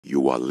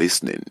You are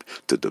listening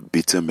to the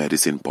Bitter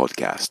Medicine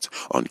Podcast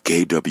on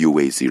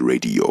KWAC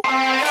Radio.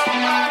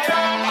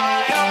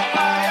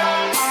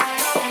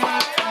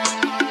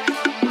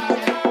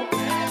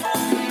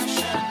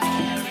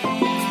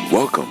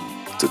 Welcome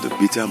to the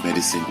Bitter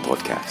Medicine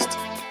Podcast,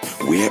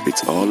 where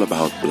it's all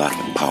about Black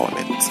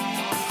empowerment.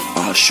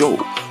 Our show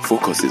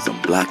focuses on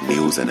Black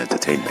news and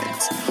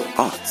entertainment,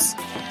 arts,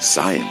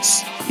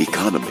 science,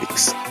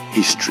 economics,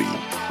 history,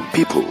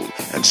 people,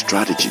 and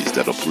strategies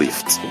that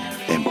uplift,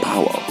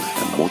 empower,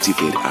 and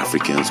motivate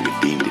Africans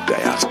within the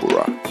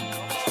diaspora.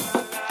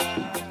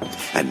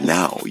 And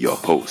now, your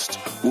host,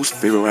 whose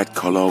favorite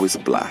color is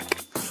black,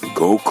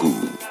 Goku.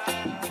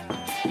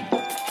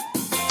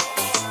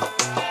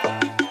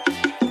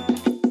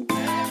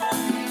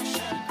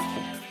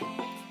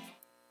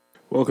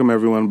 Welcome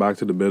everyone back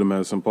to the Bitter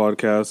Medicine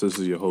Podcast. This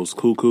is your host,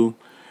 Cuckoo.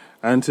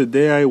 And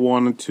today I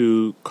wanted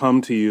to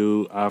come to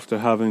you after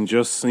having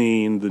just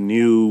seen the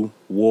new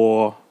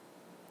War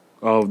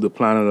of the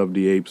Planet of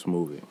the Apes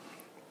movie.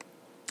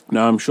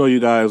 Now, I'm sure you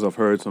guys have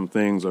heard some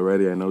things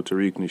already. I know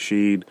Tariq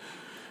Nasheed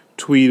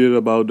tweeted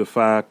about the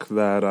fact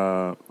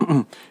that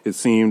it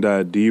seemed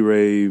that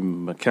DeRay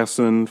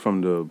McKesson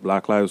from the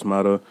Black Lives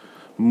Matter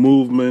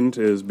movement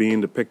is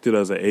being depicted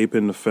as an ape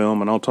in the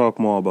film, and I'll talk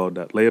more about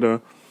that later.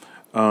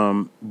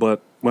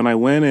 But when I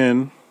went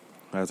in,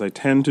 as I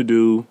tend to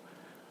do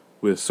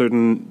with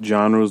certain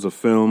genres of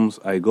films,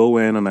 I go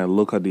in and I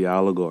look at the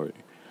allegory.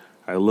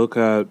 I look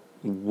at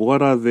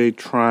what are they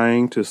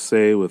trying to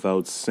say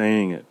without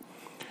saying it.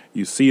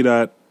 You see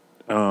that,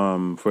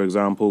 for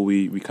example,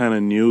 we kind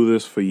of knew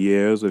this for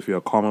years. If you're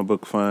a comic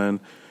book fan,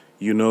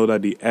 you know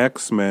that the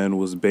X-Men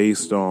was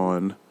based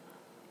on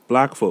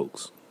black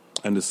folks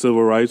and the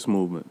civil rights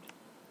movement.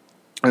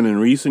 And in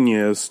recent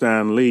years,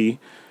 Stan Lee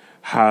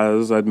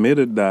has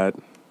admitted that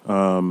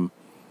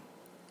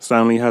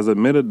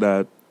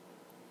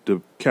the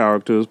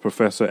characters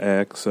Professor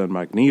X and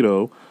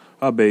Magneto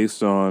are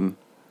based on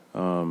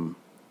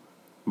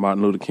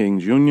Martin Luther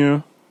King Jr.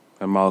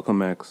 and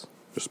Malcolm X,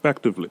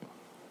 respectively.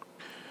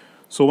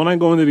 So when I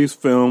go into these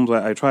films,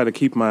 I try to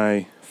keep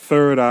my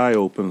third eye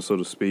open, so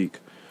to speak,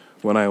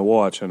 when I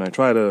watch, and I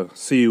try to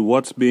see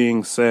what's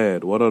being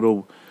said,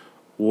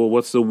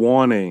 what's the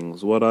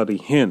warnings, what are the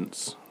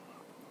hints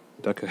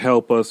that could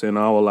help us in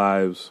our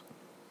lives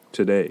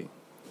today.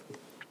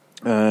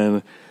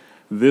 And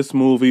this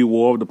movie,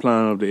 War of the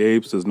Planet of the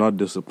Apes, does not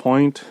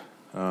disappoint.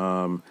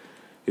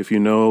 If you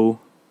know,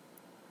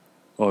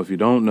 or if you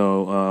don't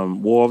know,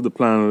 War of the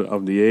Planet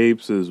of the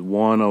Apes is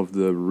one movie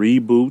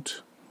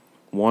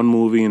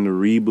in the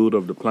reboot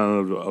of the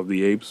Planet of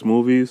the Apes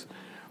movies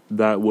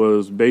that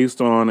was based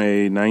on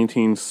a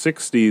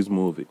 1960s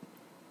movie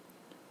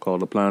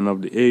called The Planet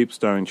of the Apes,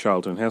 starring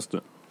Charlton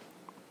Heston.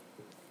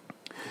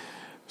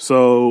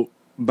 So,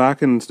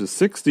 back in the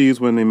 60s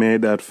when they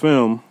made that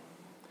film,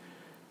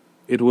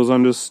 it was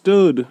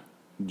understood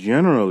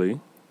generally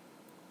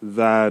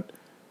that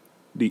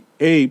the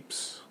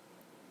apes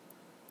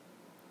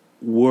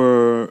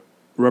were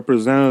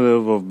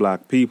representative of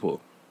black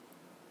people.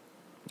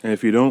 And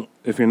if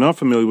you're not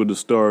familiar with the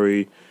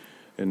story,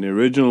 in the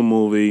original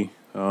movie,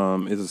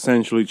 it's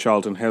essentially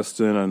Charlton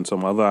Heston and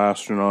some other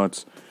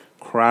astronauts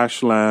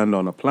crash land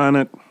on a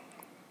planet,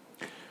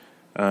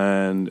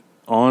 and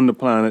on the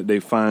planet they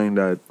find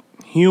that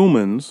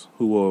humans,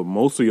 who were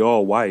mostly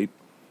all white,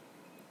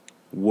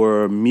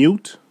 were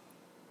mute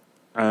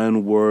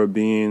and were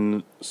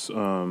being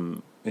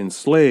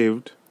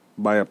enslaved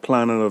by a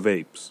planet of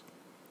apes.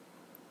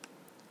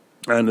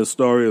 And the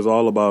story is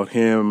all about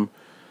him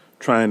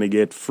trying to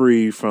get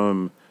free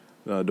from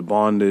the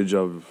bondage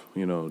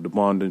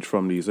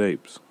from these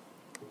apes.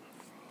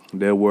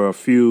 There were a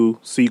few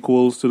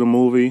sequels to the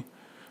movie.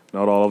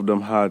 Not all of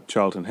them had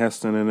Charlton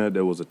Heston in it.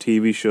 There was a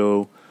TV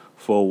show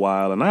for a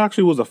while, and I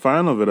actually was a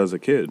fan of it as a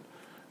kid.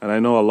 And I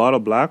know a lot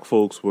of black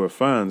folks were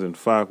fans. In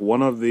fact,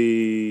 one of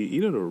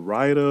either the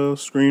writer,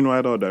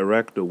 screenwriter, or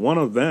director, one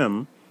of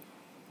them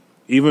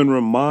even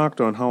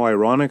remarked on how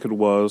ironic it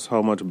was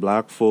how much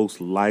black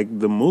folks liked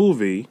the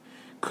movie,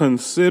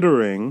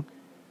 considering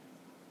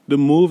the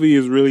movie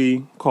is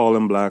really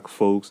calling black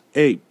folks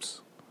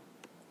apes.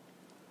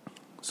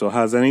 So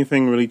has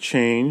anything really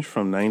changed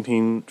from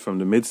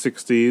the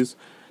mid-60s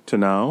to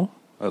now,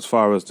 as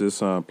far as this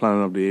Planet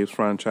of the Apes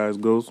franchise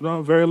goes?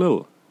 No, very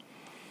little.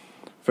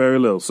 Very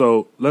little.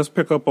 So let's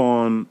pick up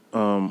on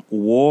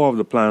War of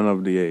the Planet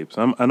of the Apes.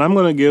 I'm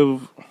going to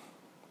give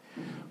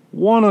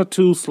one or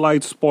two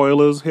slight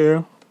spoilers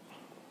here,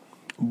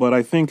 but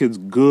I think it's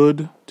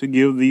good to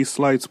give these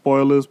slight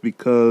spoilers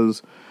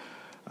because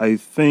I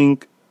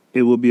think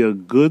it will be a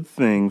good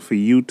thing for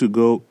you to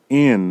go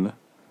in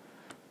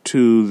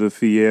to the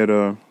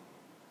theater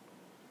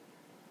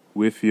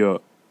with your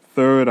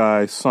third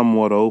eye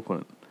somewhat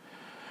open.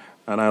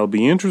 And I'll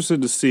be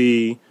interested to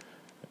see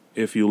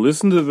if you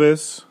listen to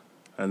this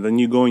and then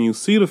you go and you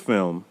see the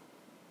film.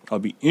 I'll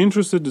be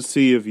interested to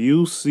see if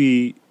you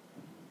see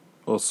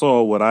or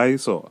saw what I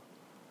saw.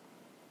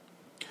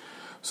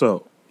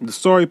 So, the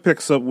story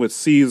picks up with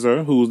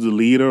Caesar, who's the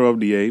leader of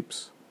the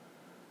apes,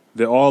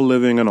 they're all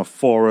living in a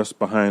forest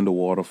behind a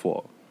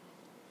waterfall.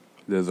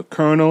 There's a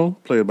colonel,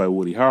 played by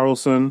Woody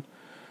Harrelson,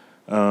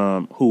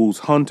 who's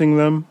hunting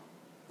them,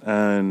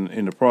 and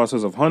in the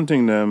process of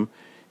hunting them,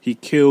 he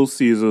kills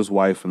Caesar's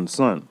wife and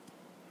son.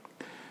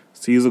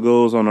 Caesar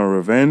goes on a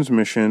revenge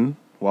mission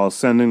while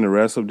sending the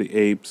rest of the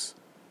apes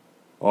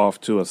off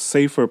to a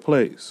safer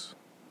place.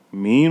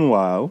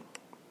 Meanwhile,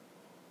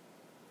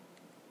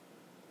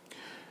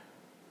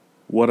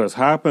 what has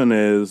happened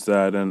is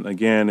that, and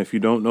again, if you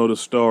don't know the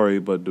story,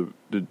 but the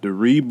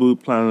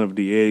reboot Planet of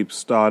the Apes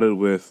started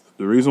with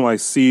the reason why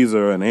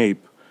Caesar, an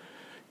ape,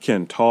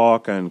 can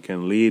talk and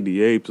can lead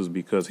the apes is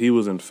because he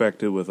was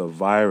infected with a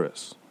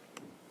virus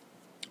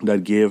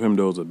that gave him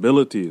those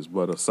abilities.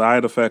 But a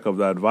side effect of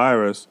that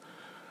virus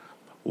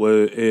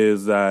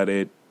is that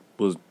it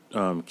was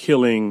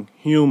killing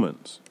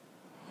humans.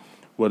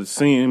 Well, it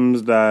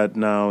seems that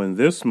now in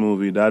this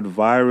movie, that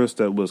virus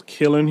that was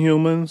killing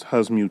humans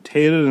has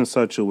mutated in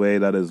such a way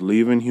that is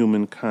leaving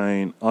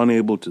humankind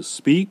unable to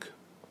speak,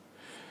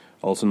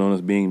 also known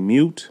as being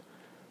mute,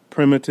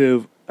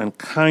 primitive, and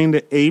kind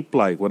of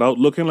ape-like, without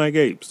looking like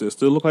apes. They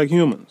still look like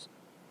humans,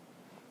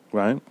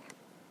 right?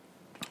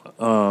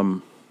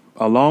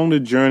 Along the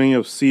journey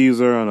of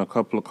Caesar and a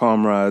couple of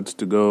comrades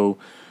to go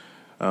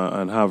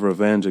and have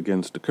revenge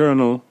against the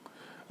colonel,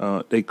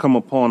 they come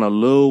upon a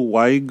little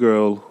white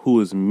girl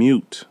who is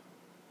mute.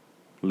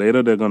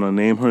 Later, they're going to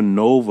name her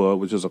Nova,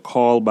 which is a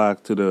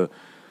callback to the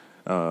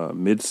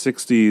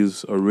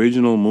mid-'60s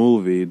original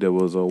movie. There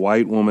was a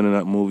white woman in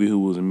that movie who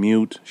was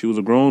mute. She was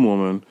a grown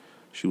woman.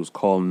 She was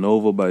called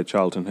Nova by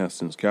Charlton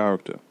Heston's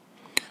character.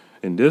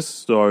 In this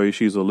story,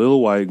 she's a little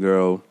white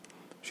girl.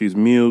 She's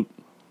mute.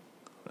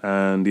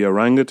 And the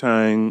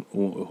orangutan,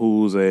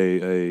 who's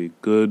a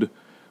good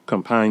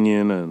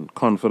companion and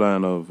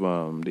confidant of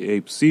the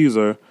ape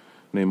Caesar,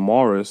 named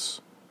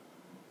Maurice,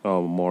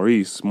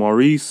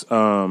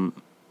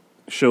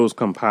 shows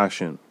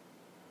compassion.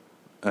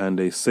 And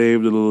they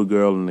save the little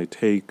girl and they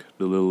take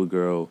the little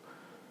girl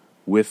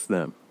with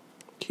them.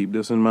 Keep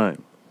this in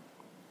mind.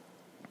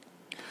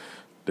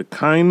 The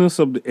kindness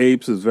of the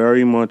apes is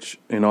very much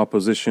in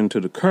opposition to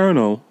the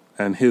colonel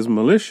and his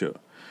militia.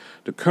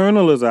 The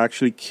colonel is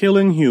actually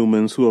killing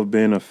humans who have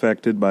been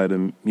affected by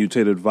the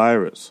mutated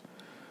virus.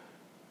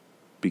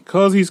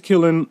 Because he's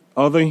killing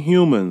other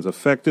humans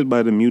affected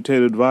by the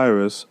mutated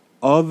virus,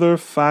 other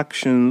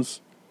factions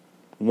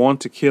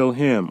want to kill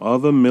him.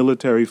 Other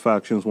military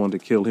factions want to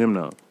kill him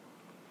now.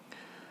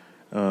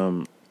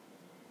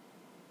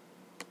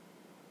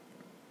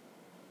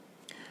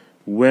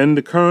 When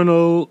the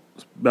colonel,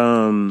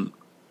 later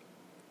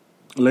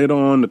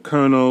on, the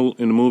colonel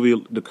in the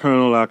movie, the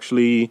colonel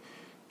actually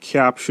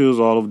captures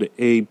all of the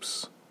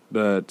apes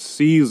that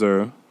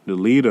Caesar, the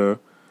leader,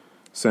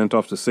 sent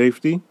off to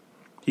safety.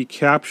 He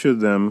captured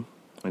them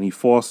and he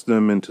forced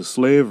them into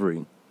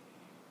slavery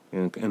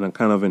in a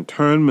kind of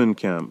internment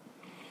camp.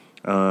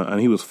 And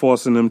he was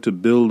forcing them to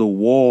build a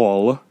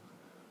wall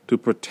to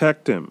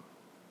protect him.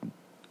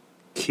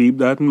 Keep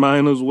that in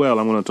mind as well.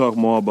 I'm going to talk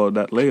more about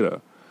that later.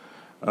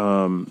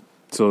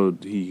 So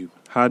he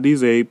had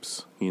these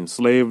apes, he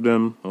enslaved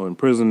them or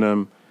imprisoned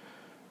them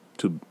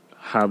to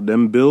have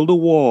them build a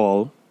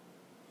wall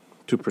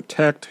to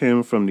protect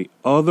him from the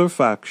other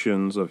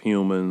factions of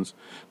humans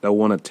that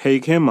want to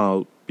take him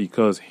out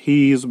because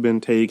he's been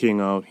taking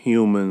out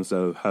humans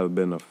that have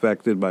been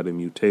affected by the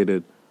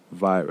mutated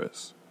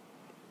virus.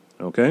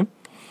 Okay?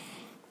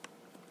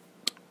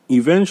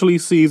 Eventually,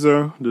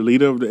 Caesar, the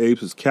leader of the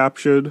apes, is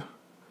captured.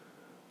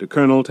 The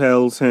colonel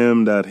tells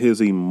him that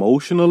his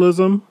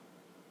emotionalism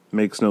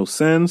makes no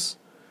sense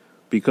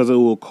because it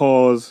will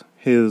cause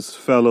his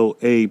fellow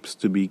apes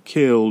to be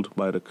killed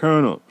by the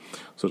colonel.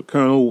 So the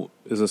colonel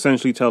is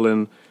essentially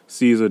telling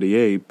Caesar the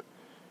ape,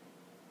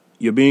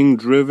 you're being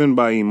driven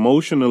by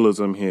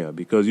emotionalism here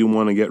because you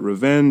want to get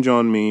revenge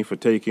on me for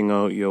taking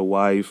out your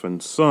wife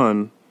and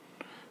son,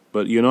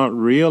 but you're not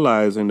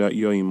realizing that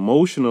your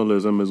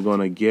emotionalism is going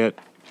to get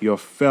your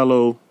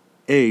fellow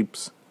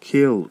apes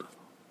killed.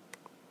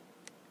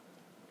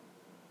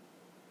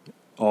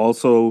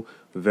 Also,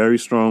 a very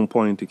strong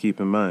point to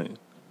keep in mind.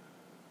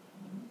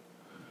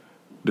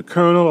 The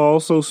colonel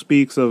also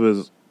speaks of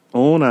his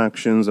own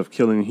actions of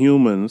killing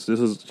humans.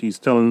 He's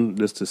telling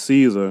this to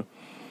Caesar,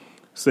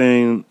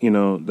 saying,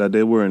 that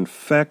they were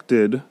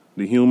infected,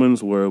 the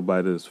humans were,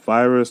 by this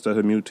virus that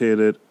had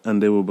mutated,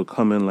 and they were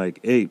becoming like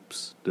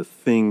apes, the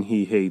thing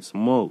he hates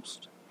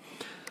most.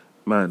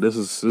 Man, this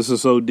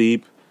is so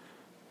deep.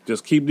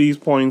 Just keep these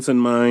points in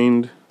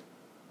mind.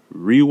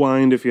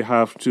 Rewind if you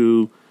have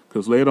to,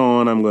 because later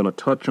on I'm going to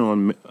touch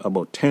on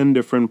about 10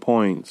 different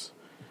points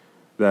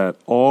that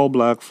all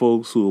black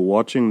folks who are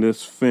watching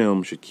this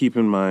film should keep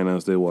in mind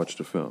as they watch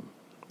the film.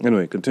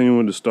 Anyway, continuing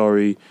with the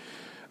story,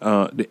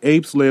 the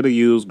apes later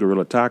used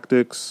guerrilla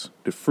tactics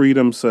to free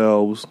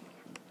themselves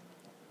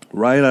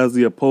right as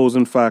the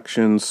opposing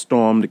factions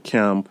stormed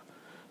the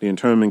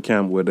internment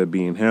camp where they're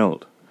being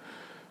held.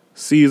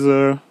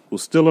 Caesar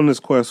was still on his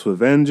quest for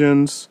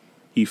vengeance.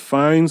 He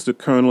finds the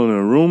colonel in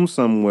a room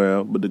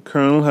somewhere, but the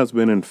colonel has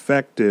been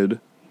infected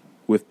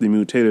With the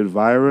mutated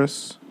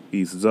virus,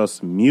 he's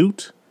thus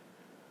mute,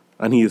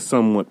 and he is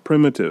somewhat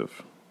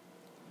primitive.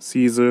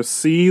 Caesar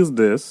sees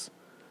this,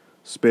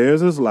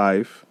 spares his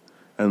life,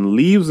 and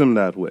leaves him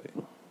that way.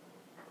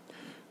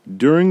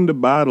 During the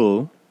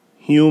battle,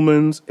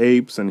 humans,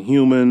 apes, and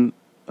human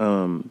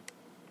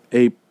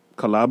ape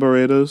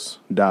collaborators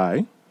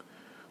die,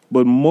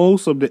 but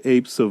most of the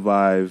apes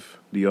survive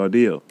the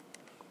ordeal.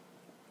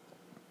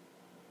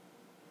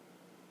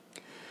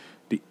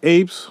 The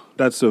apes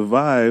that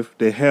survive,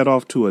 they head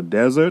off to a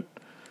desert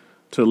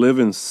to live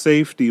in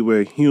safety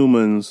where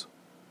humans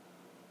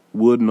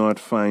would not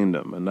find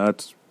them. And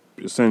that's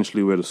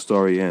essentially where the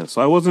story ends.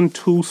 So I wasn't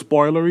too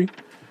spoilery.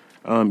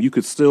 You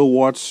could still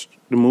watch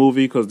the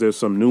movie because there's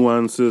some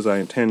nuances I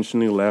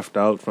intentionally left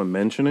out from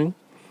mentioning.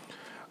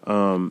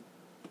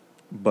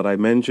 But I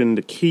mentioned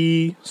the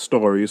key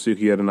story so you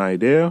can get an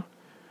idea.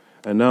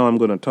 And now I'm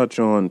going to touch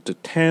on to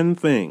 10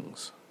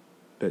 things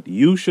that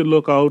you should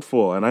look out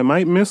for. And I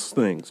might miss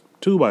things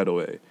too, by the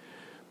way.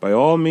 By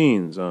all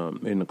means,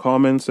 in the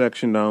comment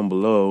section down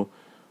below,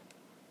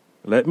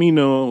 let me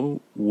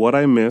know what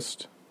I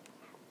missed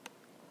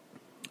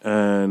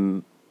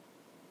and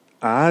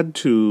add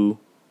to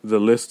the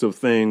list of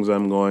things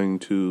I'm going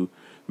to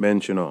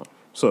mention off.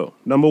 So,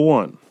 number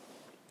 1.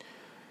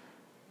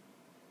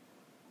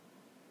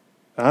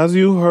 As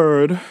you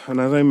heard, and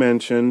as I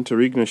mentioned,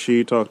 Tariq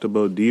Nasheed talked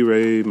about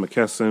DeRay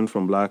McKesson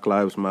from Black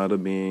Lives Matter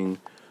being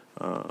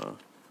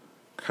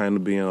kind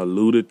of being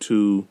alluded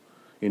to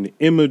in the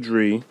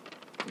imagery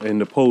in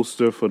the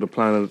poster for the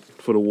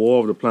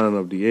War of the Planet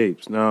of the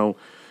Apes. Now,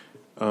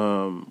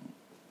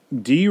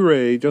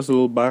 DeRay, just a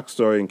little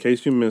backstory in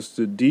case you missed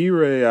it,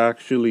 DeRay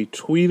actually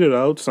tweeted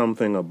out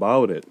something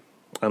about it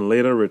and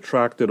later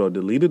retracted or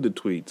deleted the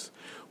tweets,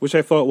 which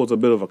I thought was a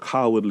bit of a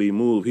cowardly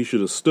move. He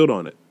should have stood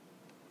on it.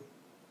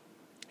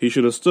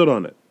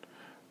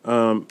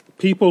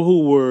 People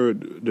who were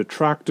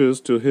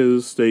detractors to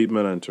his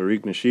statement and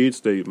Tariq Nasheed's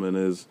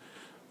statement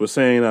were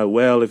saying that,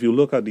 well, if you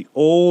look at the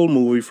old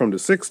movie from the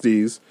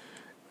 60s,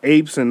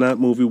 apes in that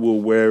movie were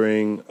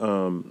wearing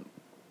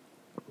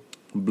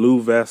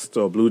blue vests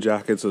or blue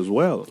jackets as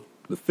well.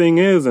 The thing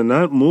is, in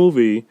that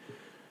movie,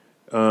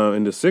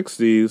 in the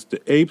 60s,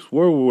 the apes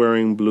were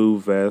wearing blue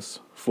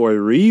vests for a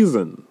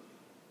reason.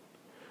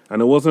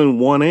 And it wasn't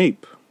one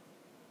ape.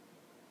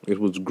 It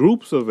was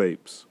groups of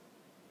apes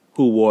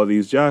who wore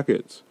these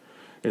jackets.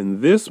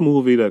 In this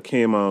movie that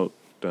came out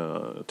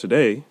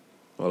today,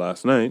 or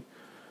last night,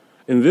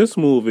 in this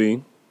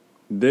movie,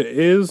 there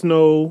is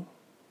no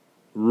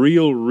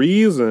real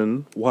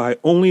reason why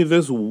only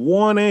this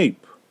one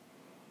ape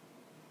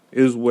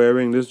is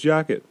wearing this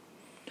jacket.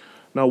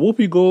 Now,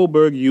 Whoopi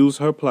Goldberg used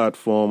her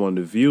platform on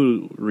The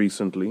View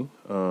recently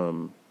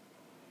to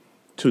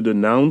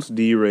denounce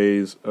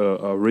DeRay's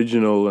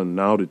original and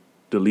now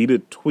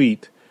deleted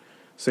tweet,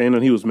 saying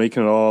that he was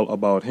making it all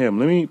about him.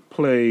 Let me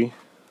play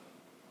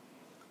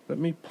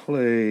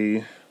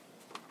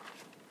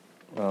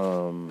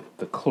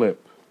the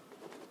clip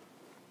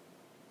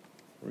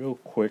real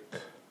quick.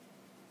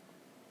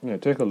 Yeah,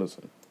 take a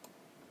listen.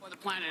 For the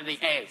Planet of the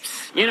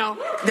Apes. You know,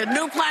 the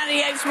new Planet of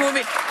the Apes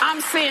movie, I'm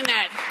seeing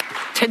that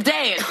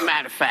today, as a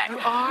matter of fact. You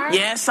are?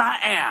 Yes, I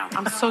am.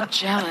 I'm so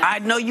jealous. I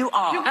know you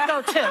are. You can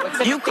go, too.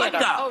 It's in You the could theater.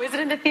 go. Oh, is it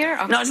in the theater?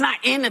 Okay. No, it's not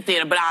in the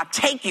theater, but I'll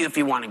take you if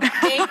you want to go.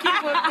 Thank you,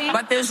 Whoopi.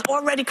 But there's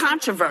already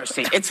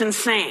controversy. It's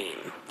insane.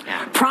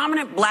 Yeah.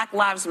 Prominent Black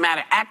Lives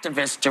Matter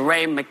activist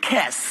DeRay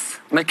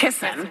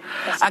McKesson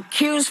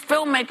accused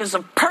filmmakers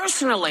of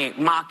personally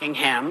mocking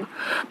him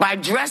by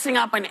dressing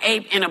up an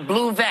ape in a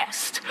blue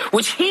vest,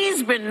 which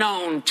he's been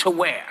known to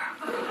wear.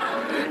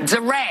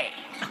 DeRay,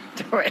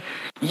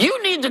 you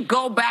need to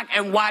go back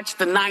and watch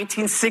the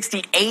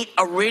 1968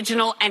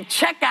 original and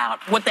check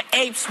out what the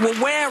apes were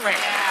wearing.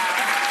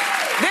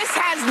 This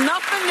has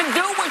nothing to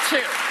do with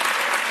you.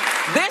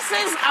 This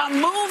is a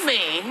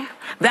movie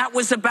that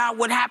was about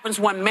what happens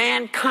when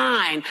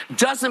mankind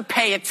doesn't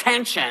pay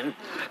attention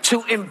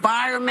to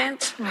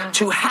environment,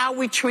 to how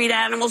we treat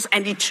animals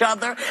and each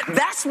other.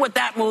 That's what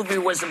that movie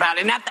was about.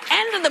 And at the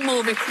end of the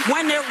movie,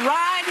 when they're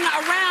riding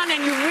around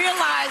and you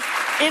realize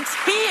it's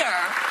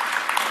here,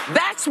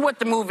 that's what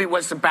the movie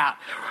was about.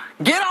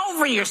 Get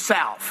over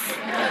yourself.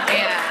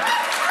 Yeah.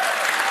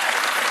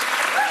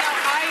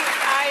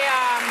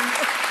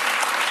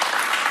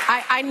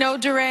 I know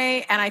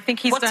DeRay, and I think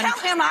he's done... Well, tell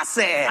him I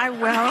said. I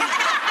will.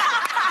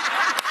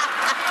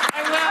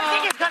 I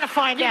think he's going to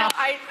find out.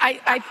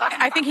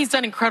 I think he's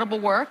done incredible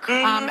work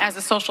as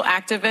a social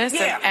activist,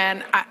 Yeah.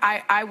 and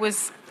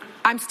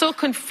I'm still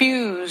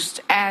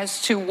confused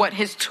as to what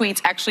his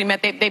tweets actually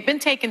meant. They've been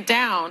taken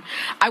down.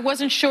 I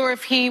wasn't sure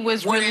if he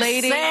was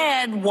relating... What it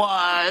said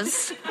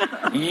was,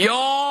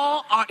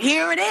 y'all are...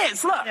 Here it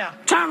is. Look. Yeah.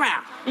 Turn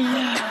around.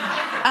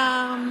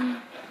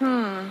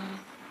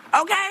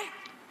 Okay.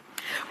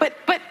 But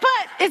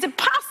Is it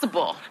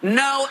possible?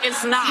 No,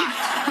 it's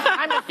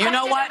not. You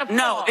know what?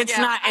 No, it's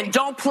not. And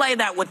don't play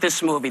that with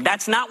this movie.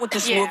 That's not what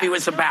this movie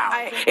was about.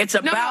 It's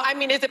about. No, I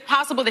mean, is it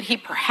possible that he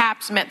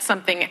perhaps meant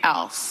something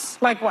else?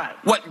 Like what?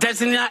 What does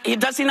he not?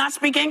 Does he not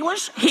speak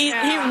English? He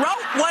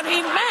wrote what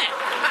he meant.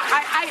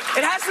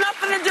 It has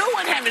nothing to do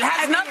with him. It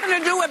has nothing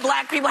to do with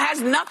black people. It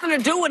has nothing to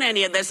do with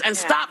any of this. And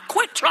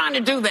quit trying to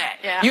do that.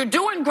 Yeah. You're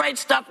doing great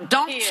stuff.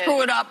 Don't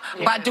screw it up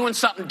by doing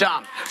something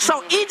dumb.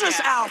 So Idris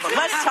Elba,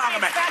 let's talk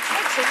about it.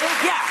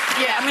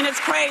 Yeah. I mean, it's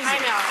crazy. I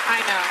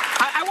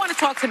know. I want to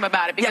talk to him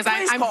about it because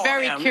I'm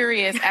very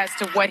curious as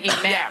to what he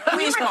meant.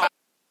 Please call.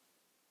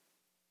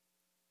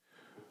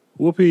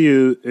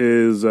 Whoopi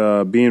is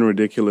being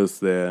ridiculous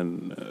there,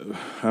 and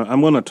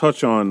I'm going to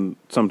touch on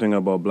something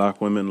about black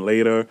women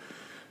later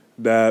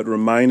that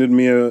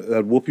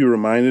Whoopi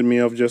reminded me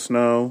of just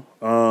now.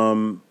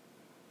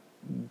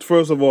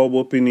 First of all,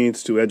 Whoopi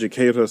needs to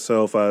educate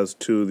herself as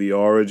to the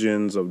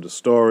origins of the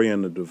story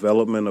and the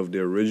development of the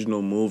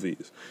original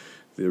movies.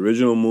 The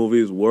original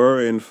movies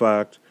were, in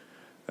fact,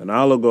 an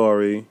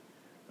allegory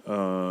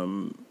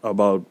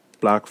about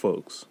black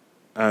folks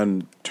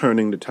and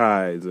turning the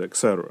tides,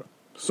 etc.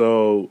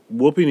 So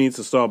Whoopi needs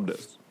to stop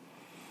this.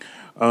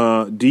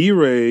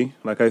 D-Ray,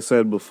 like I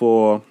said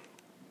before,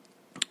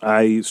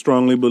 I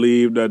strongly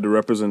believe that the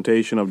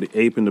representation of the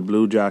ape in the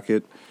blue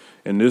jacket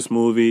in this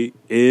movie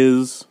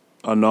is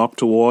a knock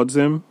towards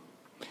him.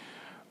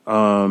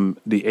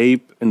 The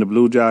ape in the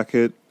blue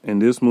jacket in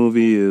this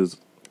movie is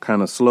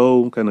kind of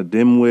slow, kind of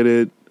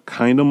dim-witted,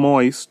 kind of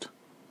moist.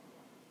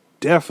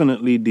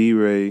 Definitely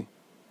D-Ray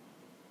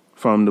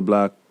from the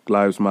Black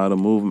Lives Matter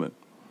movement.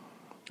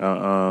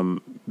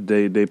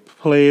 They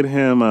played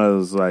him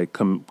as like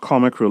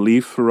comic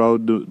relief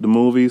throughout the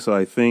movie, so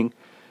I think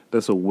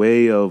that's a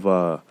way of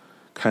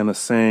kind of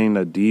saying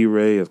that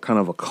D-Ray is kind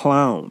of a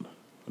clown.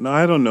 Now,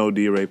 I don't know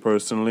D-Ray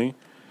personally.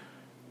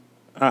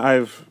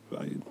 I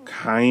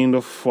kind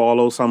of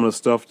follow some of the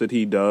stuff that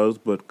he does,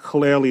 but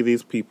clearly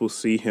these people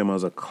see him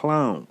as a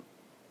clown.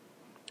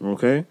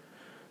 Okay?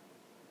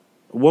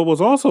 What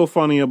was also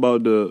funny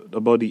about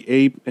the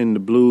ape in the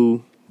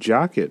blue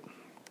jacket,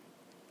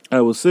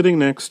 I was sitting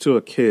next to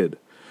a kid.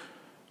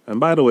 And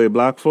by the way,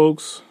 black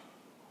folks,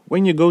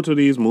 when you go to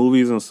these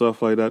movies and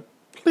stuff like that,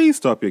 please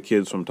stop your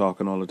kids from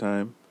talking all the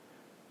time.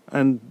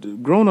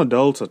 And grown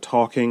adults are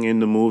talking in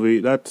the movie.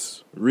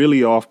 That's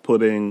really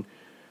off-putting.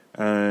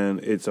 And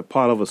it's a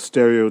part of a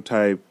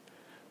stereotype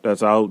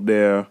that's out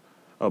there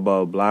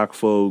about black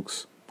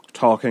folks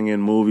talking in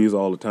movies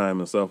all the time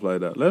and stuff like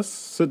that. Let's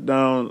sit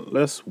down,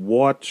 let's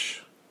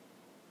watch,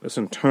 let's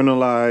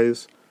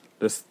internalize,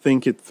 let's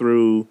think it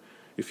through.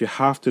 If you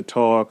have to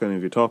talk, and if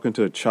you're talking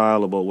to a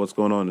child about what's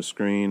going on the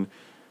screen,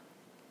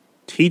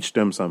 teach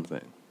them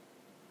something.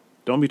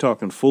 Don't be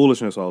talking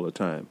foolishness all the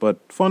time. But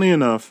funny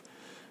enough,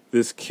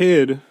 this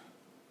kid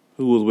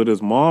who was with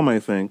his mom, I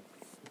think,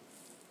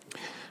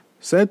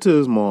 said to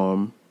his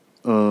mom,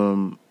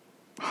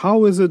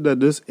 how is it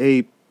that this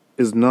ape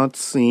is not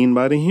seen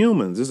by the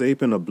humans? This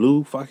ape in a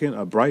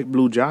bright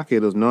blue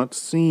jacket is not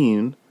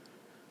seen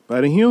by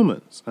the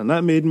humans. And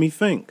that made me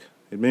think.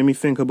 It made me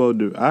think about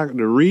the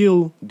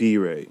real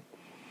D-Ray.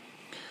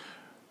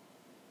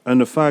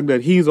 And the fact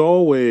that he's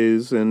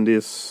always in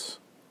this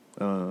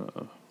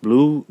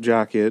blue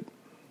jacket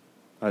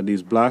at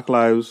these Black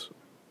Lives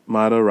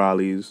Matter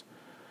rallies.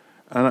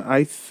 And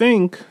I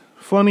think,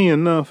 funny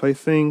enough,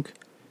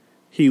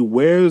 he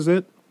wears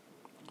it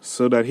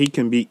so that he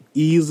can be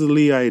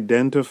easily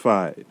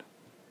identified.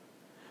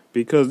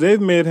 Because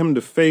they've made him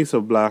the face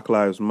of Black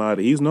Lives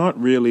Matter. He's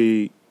not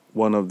really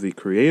one of the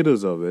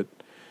creators of it.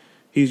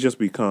 He's just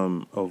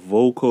become a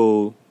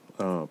vocal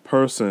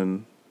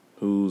person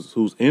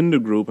who's in the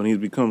group, and he's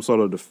become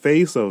sort of the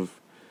face of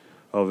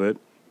it.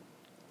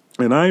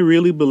 And I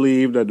really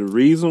believe that the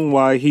reason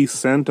why he's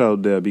sent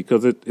out there,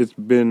 because it's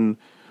been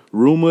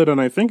rumored,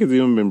 and I think it's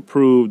even been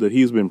proved, that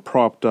he's been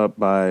propped up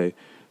by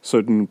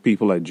certain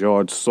people like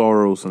George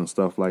Soros and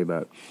stuff like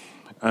that.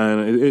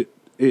 And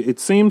it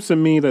seems to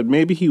me that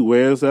maybe he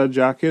wears that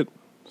jacket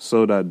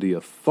so that the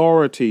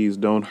authorities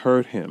don't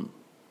hurt him.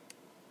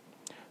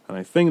 And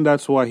I think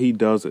that's why he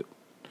does it.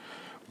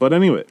 But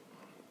anyway,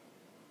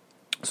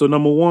 so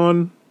number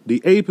one,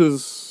 the ape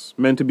is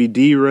meant to be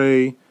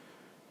D-Ray.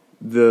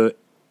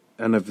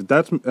 And if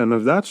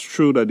that's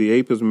true that the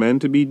ape is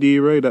meant to be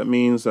D-Ray, that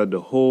means that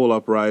the whole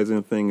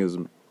uprising thing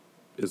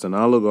is an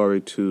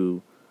allegory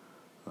to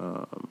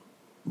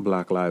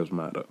Black Lives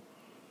Matter.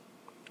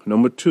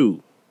 Number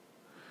two,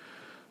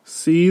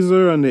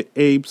 Caesar and the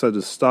apes at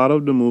the start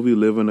of the movie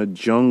live in a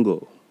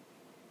jungle.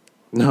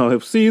 Now,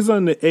 if Caesar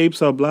and the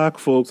apes are black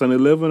folks and they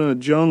live in a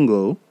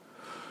jungle,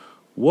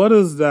 what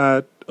is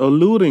that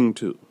alluding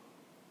to?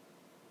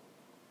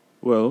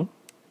 Well,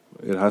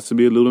 it has to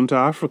be alluding to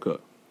Africa.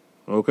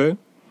 Okay?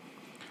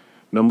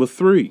 Number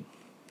three,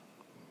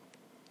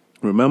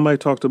 remember I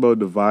talked about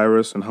the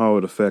virus and how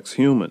it affects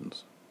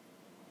humans.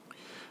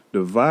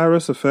 The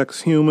virus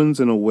affects humans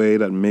in a way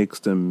that makes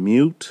them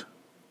mute.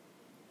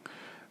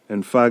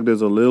 In fact,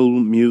 there's a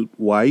little mute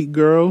white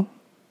girl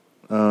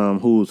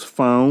who's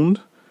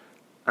found,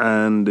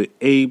 and the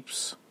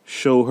apes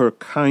show her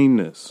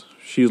kindness.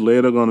 She's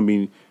later going to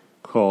be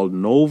called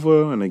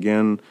Nova, and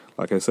again,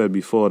 like I said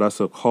before, that's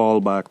a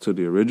callback to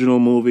the original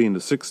movie in the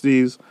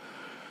 60s.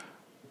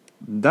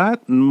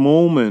 That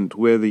moment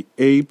where the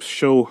apes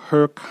show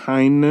her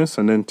kindness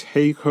and then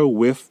take her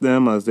with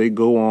them as they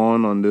go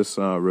on this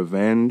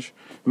revenge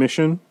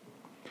mission,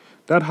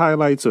 that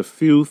highlights a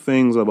few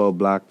things about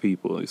black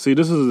people. You see,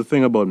 this is the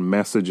thing about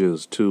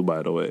messages too,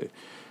 by the way.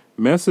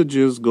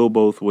 Messages go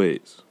both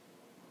ways.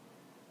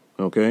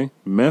 Okay?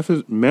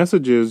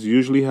 Messages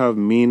usually have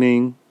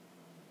meaning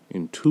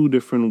in two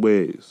different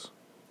ways.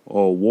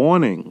 Or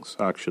warnings,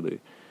 actually,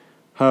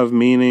 have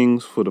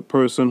meanings for the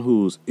person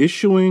who's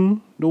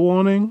issuing the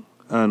warning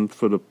and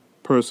for the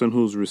person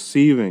who's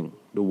receiving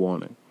the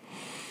warning.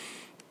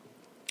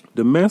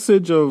 The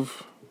message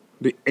of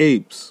the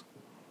apes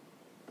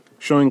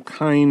showing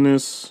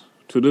kindness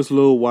to this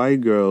little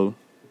white girl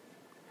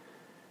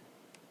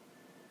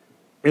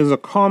is a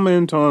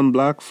comment on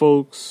black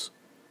folks'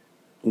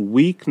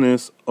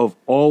 weakness of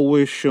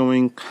always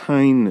showing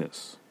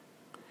kindness,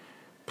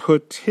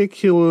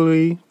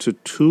 particularly to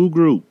two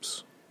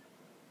groups,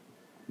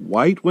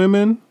 white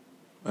women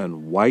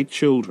and white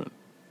children.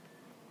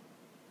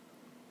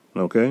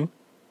 Okay?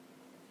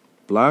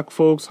 Black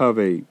folks have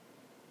a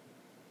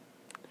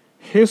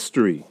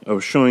history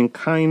of showing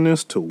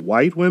kindness to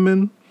white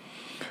women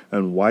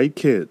and white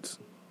kids.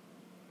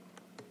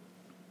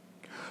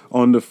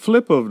 On the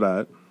flip of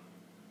that,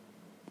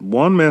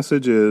 one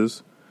message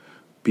is,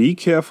 be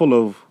careful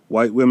of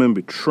white women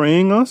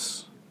betraying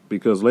us,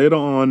 because later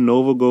on,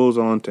 Nova goes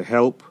on to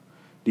help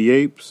the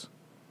apes.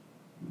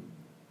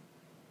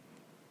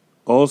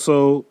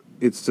 Also,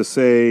 it's to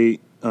say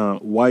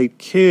white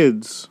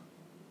kids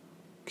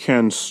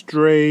can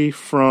stray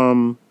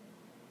from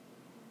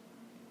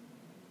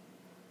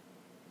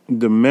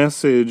the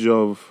message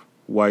of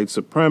white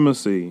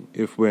supremacy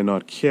if we're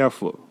not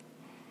careful.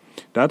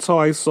 That's how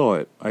I saw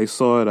it. I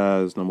saw it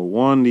as, number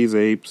one, these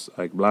apes,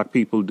 like black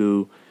people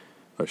do,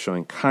 are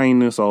showing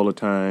kindness all the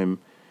time,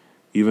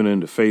 even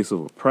in the face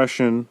of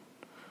oppression.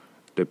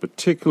 They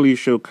particularly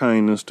show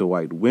kindness to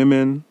white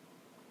women.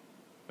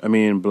 I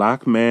mean,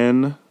 black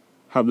men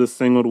have this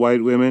thing with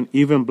white women.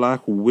 Even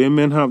black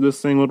women have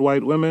this thing with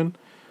white women.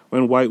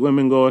 When white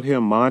women go out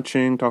here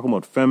marching, talking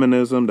about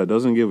feminism that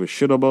doesn't give a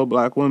shit about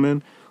black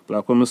women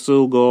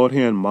still go out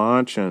here and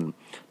march and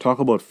talk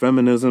about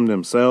feminism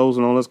themselves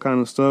and all this kind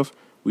of stuff.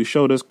 We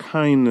show this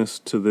kindness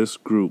to this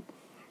group,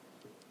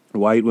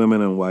 white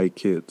women and white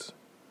kids.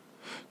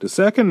 The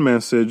second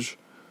message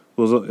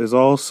is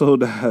also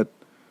that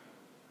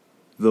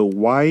the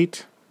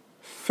white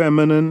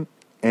feminine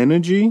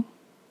energy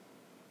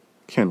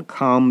can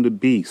calm the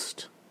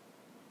beast.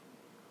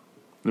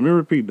 Let me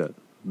repeat that.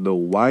 The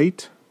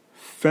white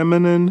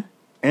feminine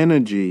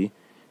energy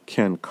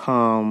can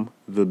calm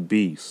the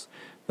beast.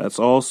 That's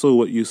also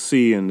what you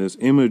see in this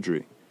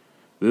imagery.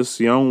 This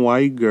young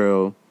white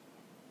girl,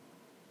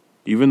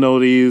 even though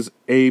these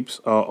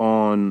apes are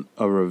on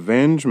a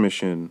revenge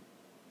mission,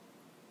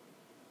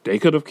 they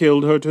could have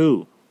killed her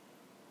too.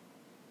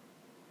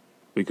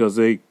 Because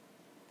they,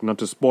 not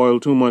to spoil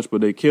too much,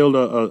 but they killed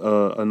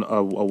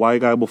a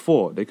white guy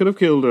before. They could have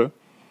killed her.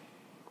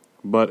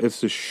 But it's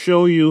to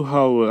show you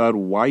how that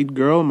white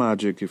girl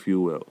magic, if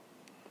you will,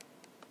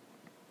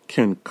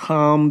 can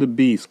calm the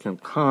beast, can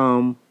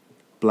calm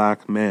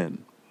black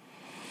men.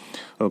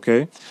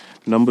 Okay?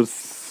 Number,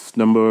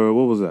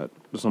 what was that?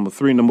 That's number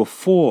 3. Number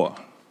 4.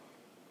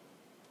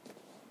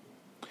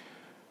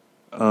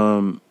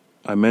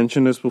 I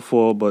mentioned this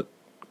before, but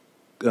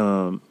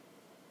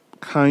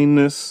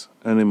kindness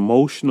and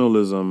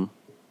emotionalism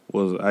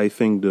was, I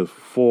think, the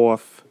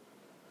 4th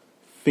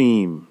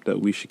theme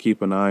that we should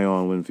keep an eye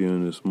on when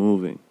viewing this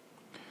movie.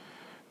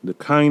 The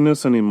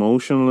kindness and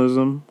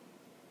emotionalism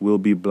will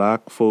be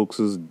black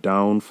folks'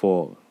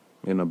 downfall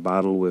in a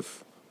battle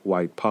with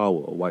white power,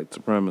 white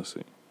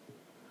supremacy.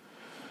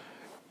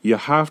 You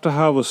have to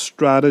have a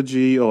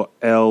strategy or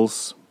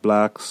else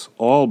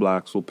all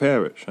blacks will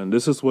perish. And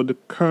this is what the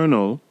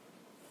Colonel,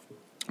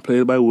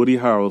 played by Woody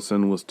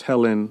Harrelson, was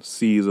telling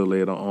Caesar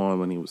later on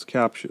when he was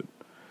captured.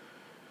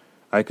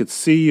 I could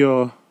see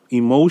you're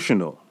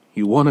emotional.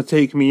 You want to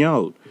take me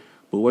out.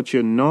 But what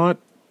you're not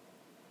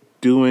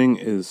doing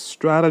is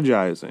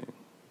strategizing.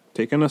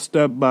 Taking a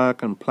step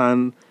back and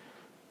plan,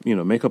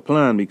 make a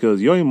plan,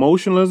 because your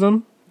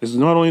emotionalism is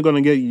not only going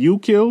to get you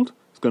killed,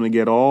 it's going to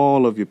get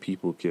all of your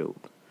people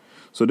killed.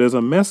 So there's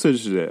a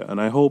message there, and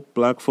I hope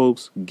black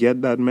folks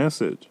get that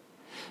message.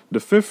 The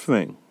 5th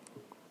thing,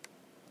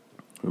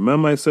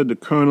 remember I said the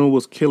Colonel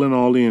was killing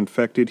all the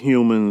infected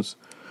humans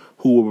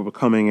who were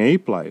becoming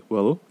ape-like.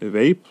 Well, if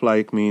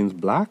ape-like means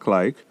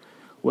black-like,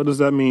 what does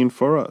that mean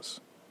for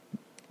us?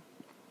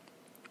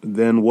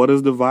 Then what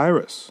is the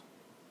virus?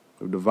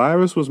 If the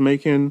virus was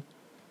making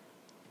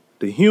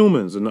the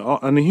humans, and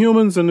the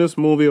humans in this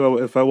movie,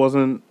 if I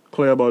wasn't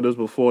clear about this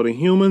before, the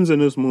humans in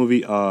this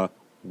movie are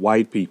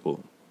white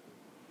people.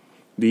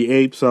 The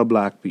apes are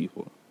black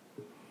people.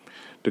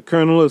 The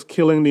Colonel is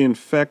killing the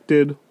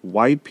infected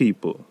white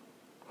people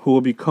who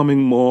are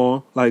becoming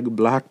more like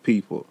black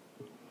people.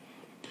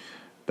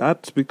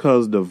 That's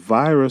because the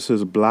virus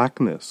is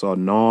blackness or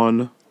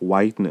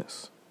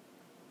non-whiteness.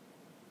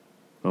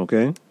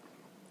 Okay?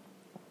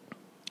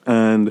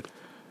 And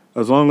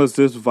as long as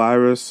this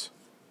virus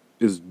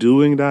is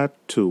doing that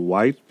to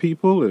white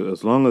people,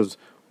 as long as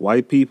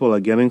white people are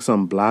getting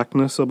some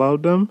blackness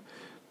about them,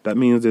 that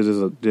means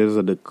there's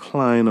a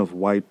decline of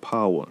white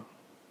power.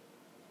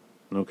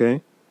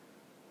 Okay?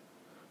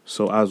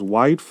 So as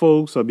white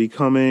folks are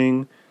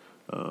becoming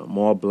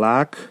more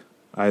black,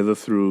 either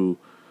through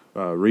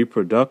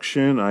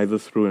reproduction, either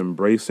through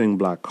embracing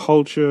black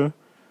culture,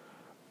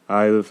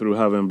 either through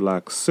having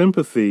black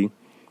sympathy,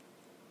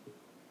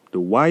 the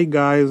white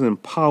guys in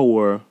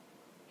power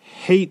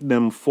hate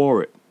them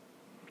for it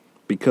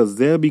because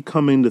they're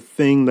becoming the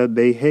thing that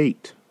they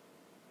hate.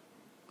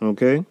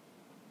 Okay?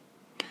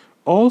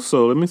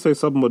 Also, let me say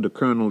something about the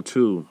Colonel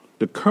too.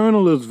 The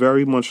Colonel is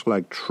very much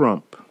like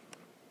Trump,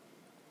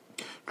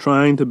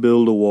 trying to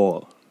build a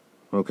wall.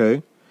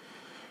 Okay?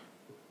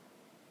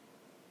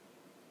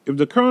 If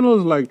the Colonel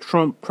is like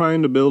Trump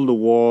trying to build a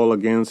wall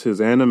against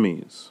his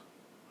enemies,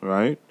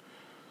 right?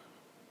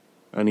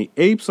 And the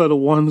apes are the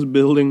ones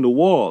building the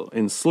wall,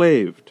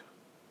 enslaved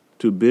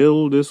to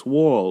build this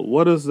wall.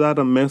 What is that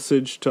a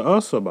message to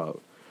us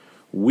about?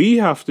 We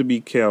have to be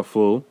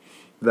careful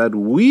that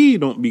we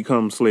don't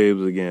become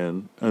slaves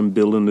again and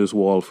building this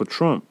wall for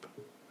Trump.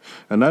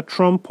 And that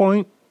Trump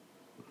point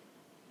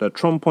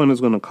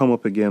is going to come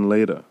up again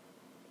later.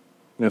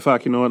 In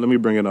fact, you know what? Let me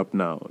bring it up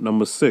now.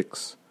 Number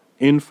 6,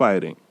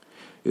 infighting,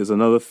 is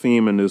another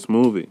theme in this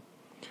movie.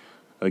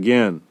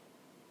 Again,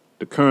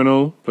 the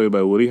Colonel, played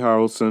by Woody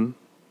Harrelson,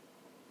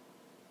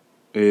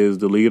 is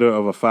the leader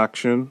of a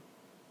faction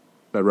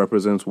that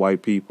represents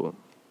white people.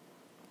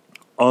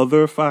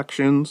 Other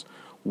factions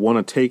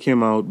want to take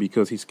him out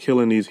because he's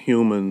killing these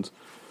humans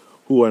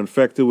who are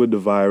infected with the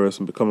virus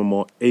and becoming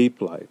more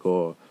ape-like,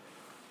 or,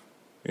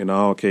 in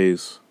our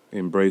case,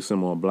 embracing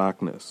more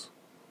blackness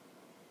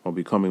or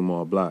becoming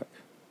more black.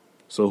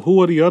 So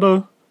who are the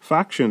other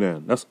faction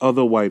then? That's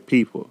other white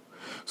people.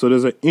 So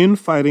there's an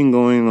infighting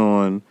going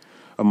on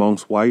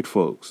amongst white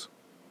folks.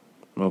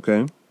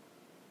 Okay?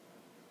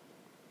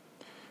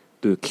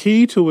 The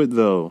key to it,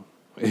 though,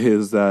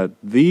 is that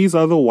these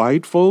other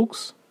white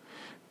folks,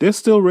 they're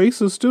still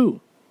racist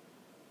too.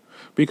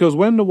 Because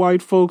when the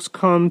white folks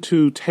come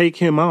to take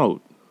him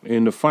out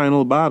in the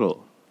final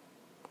battle,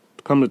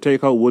 come to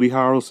take out Woody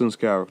Harrelson's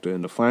character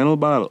in the final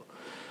battle,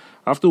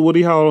 after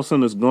Woody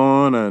Harrelson is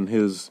gone and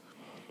his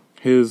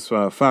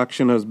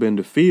faction has been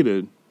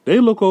defeated, they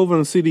look over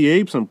and see the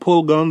apes and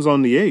pull guns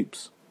on the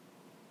apes.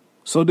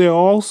 So they're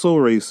also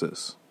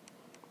racist.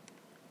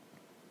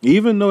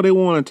 Even though they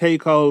want to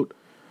take out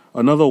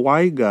another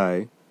white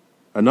guy,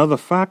 another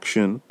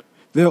faction,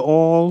 they're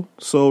all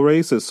so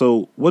racist.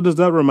 So what does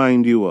that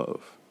remind you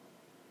of?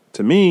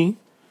 To me,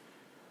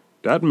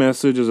 that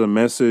message is a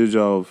message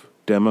of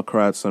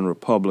Democrats and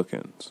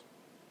Republicans.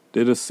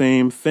 They're the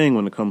same thing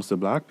when it comes to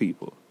black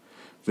people.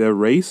 They're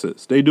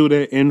racist. They do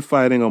their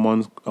infighting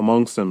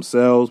amongst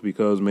themselves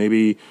because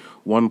maybe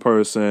one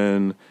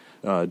person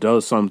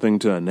does something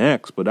to the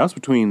next, but that's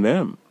between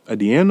them. At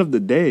the end of the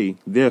day,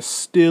 they're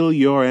still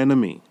your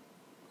enemy.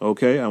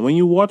 Okay? And when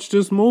you watch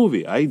this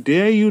movie, I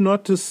dare you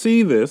not to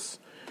see this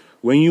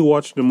when you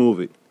watch the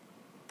movie.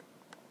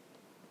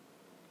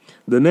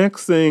 The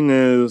next thing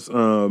is,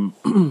 the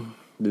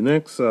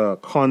next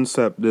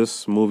concept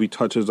this movie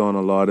touches on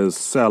a lot is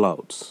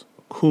sellouts,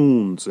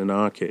 coons in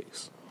our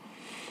case.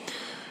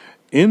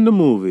 In the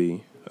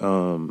movie, there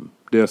are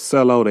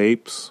sellout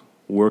apes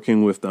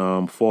working with the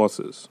armed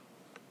forces.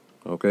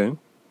 Okay?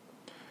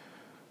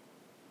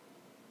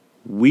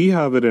 We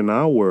have it in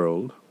our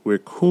world where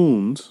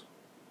coons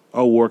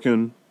are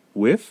working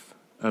with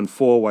and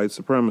for white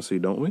supremacy,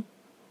 don't we?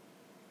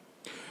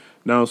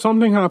 Now,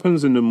 something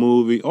happens in the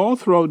movie. All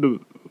throughout a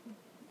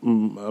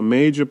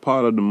major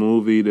part of the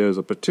movie, there's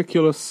a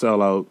particular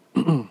sellout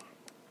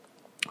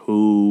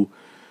who,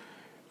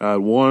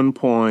 at one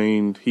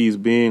point, he's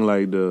being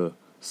like the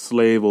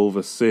slave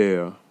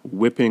overseer,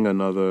 whipping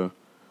another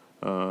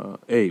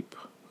ape.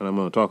 And I'm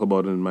going to talk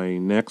about it in my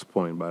next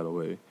point, by the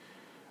way.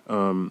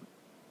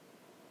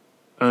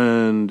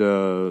 And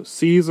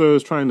Caesar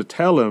is trying to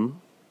tell him,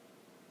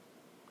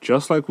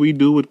 just like we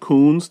do with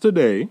coons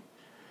today,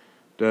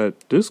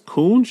 that this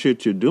coon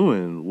shit you're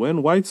doing,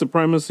 when white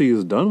supremacy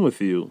is done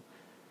with you,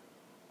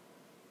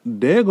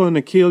 they're going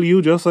to kill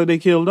you just like they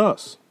killed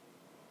us.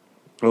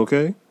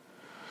 Okay?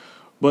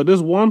 But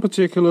this one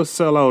particular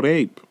sellout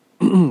ape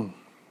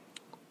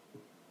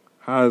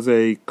has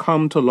a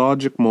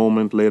come-to-logic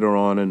moment later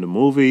on in the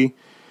movie,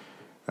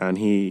 and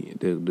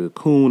the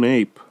coon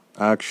ape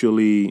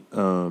actually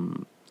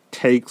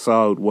takes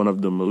out one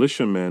of the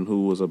militiamen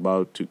who was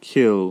about to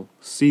kill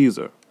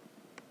Caesar.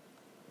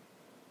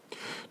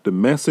 The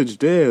message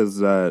there is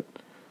that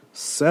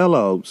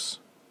sellouts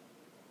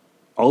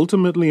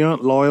ultimately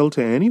aren't loyal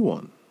to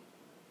anyone.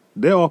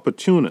 They're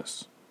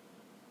opportunists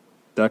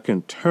that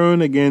can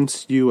turn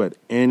against you at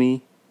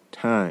any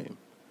time.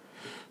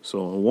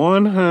 So on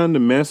one hand, the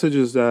message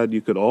is that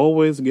you could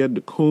always get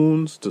the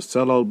coons to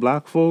sell out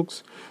black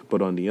folks,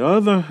 but on the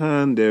other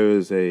hand, there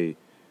is a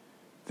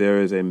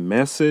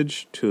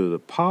message to the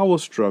power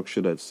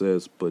structure that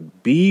says,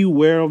 but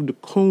beware of the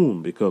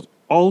coon, because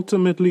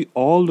ultimately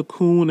all the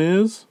coon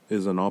is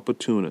an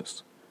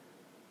opportunist.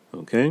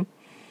 Okay?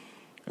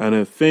 And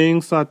if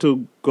things start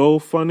to go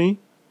funny,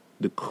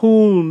 the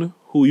coon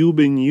who you've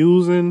been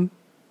using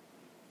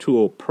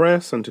to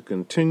oppress and to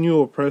continue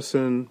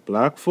oppressing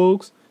black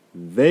folks,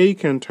 they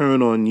can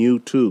turn on you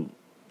too.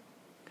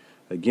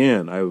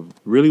 Again, I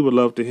really would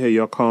love to hear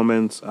your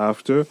comments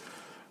after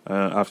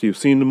you've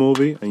seen the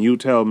movie, and you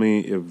tell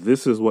me if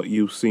this is what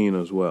you've seen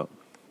as well.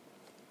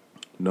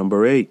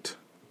 Number 8,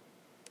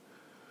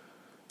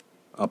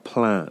 a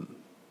plan.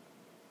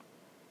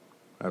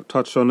 I've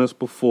touched on this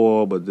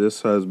before, but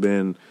this has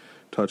been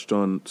touched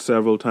on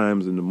several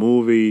times in the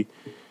movie.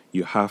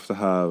 You have to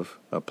have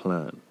a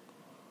plan.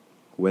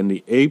 When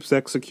the apes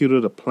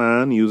executed a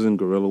plan using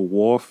guerrilla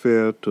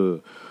warfare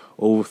to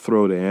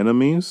overthrow the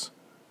enemies,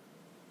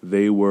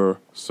 they were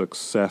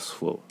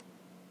successful.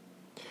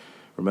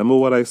 Remember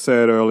what I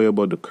said earlier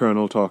about the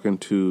colonel talking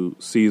to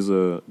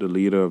Caesar, the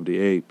leader of the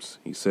apes?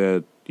 He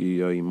said,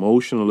 your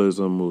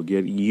emotionalism will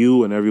get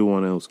you and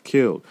everyone else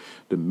killed.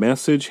 The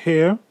message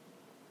here,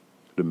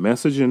 the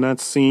message in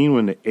that scene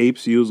when the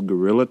apes use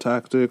guerrilla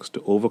tactics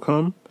to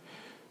overcome,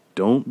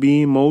 don't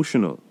be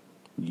emotional.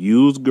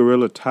 Use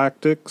guerrilla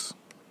tactics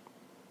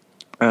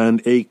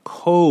and a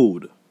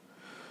code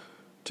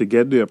to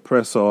get the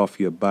oppressor off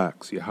your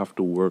backs. You have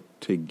to work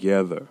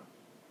together.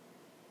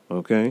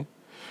 Okay?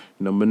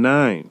 Number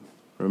 9.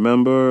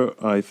 Remember,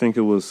 I think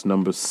it was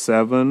number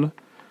 7,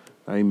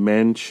 I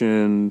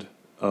mentioned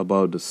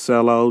about the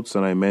sellouts,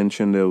 and I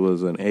mentioned there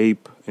was an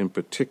ape in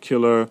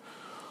particular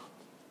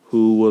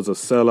who was a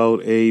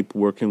sellout ape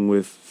working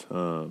with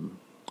the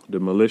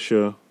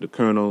militia, the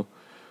colonel,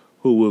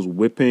 who was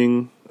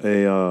whipping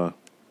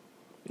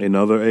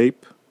another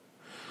ape.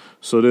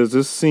 So there's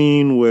this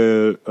scene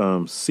where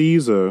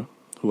Caesar,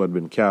 who had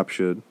been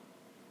captured,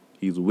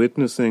 he's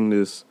witnessing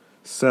this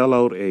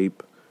sellout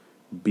ape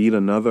beat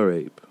another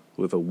ape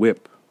with a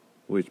whip,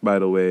 which, by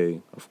the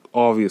way,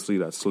 obviously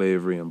that's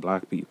slavery and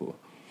black people,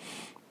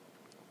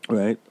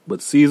 right?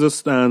 But Caesar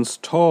stands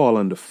tall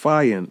and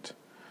defiant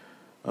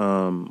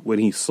when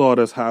he saw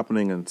this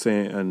happening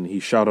and he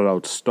shouted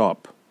out,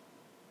 "Stop."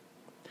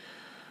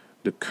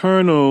 The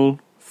colonel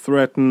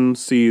threatened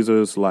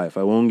Caesar's life.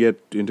 I won't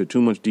get into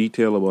too much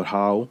detail about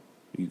how.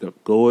 You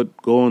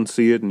go and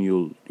see it, and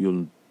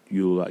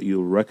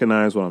you'll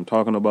recognize what I'm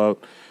talking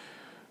about.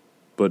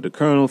 But the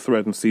colonel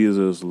threatened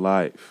Caesar's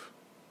life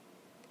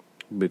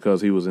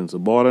because he was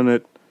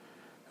insubordinate,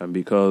 and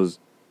because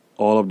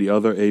all of the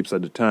other apes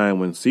at the time,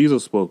 when Caesar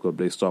spoke up,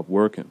 they stopped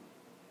working.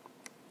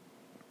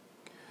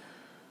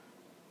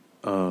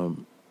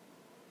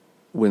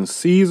 When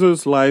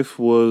Caesar's life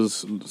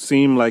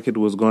seemed like it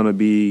was going to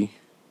be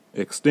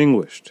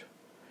extinguished,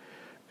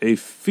 a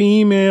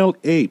female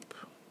ape,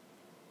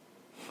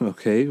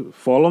 okay,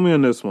 follow me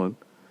on this one,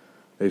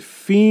 a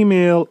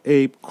female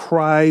ape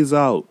cries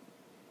out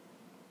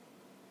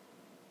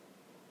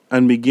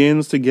and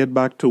begins to get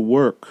back to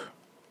work,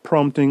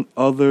 prompting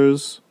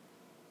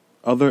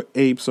other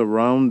apes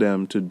around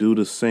them to do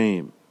the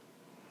same.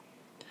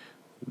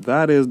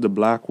 That is the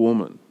black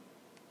woman.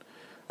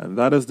 And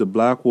that is the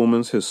black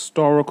woman's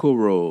historical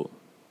role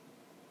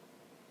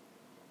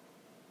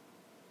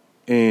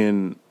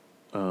in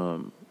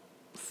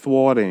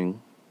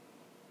thwarting,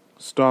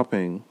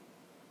 stopping,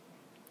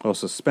 or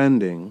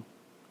suspending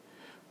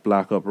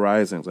black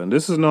uprisings. And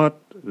this is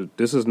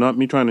not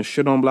me trying to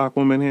shit on black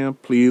women here.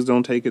 Please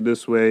don't take it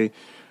this way.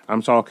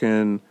 I'm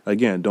talking,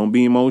 again, don't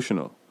be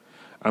emotional.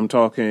 I'm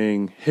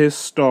talking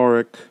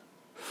historic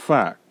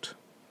fact.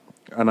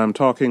 And I'm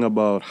talking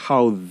about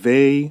how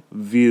they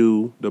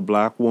view the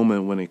black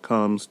woman when it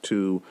comes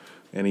to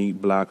any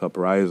black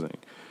uprising.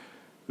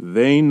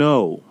 They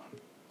know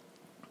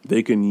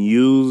they can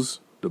use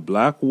the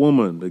black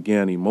woman,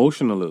 again,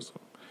 emotionalism.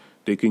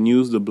 They can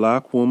use the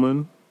black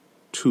woman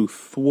to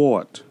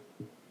thwart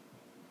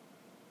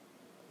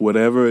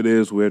whatever it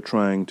is we're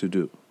trying to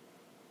do.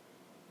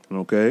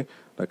 Okay?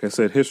 Like I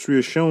said, history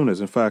has shown us.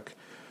 In fact,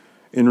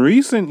 in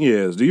recent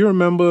years, do you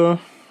remember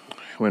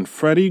when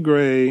Freddie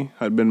Gray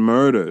had been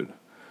murdered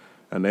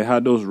and they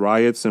had those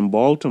riots in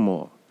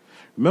Baltimore?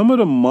 Remember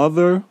the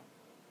mother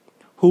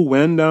who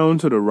went down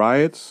to the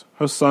riots?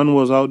 Her son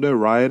was out there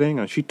rioting,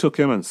 and she took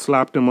him and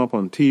slapped him up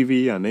on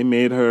TV, and they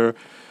made her,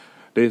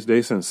 they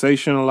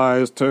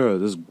sensationalized her,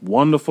 this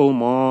wonderful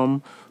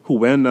mom who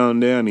went down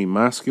there and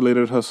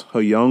emasculated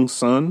her young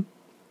son.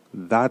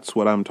 That's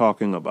what I'm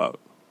talking about.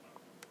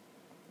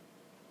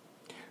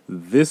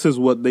 This is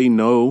what they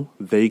know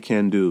they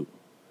can do.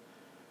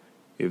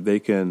 If they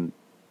can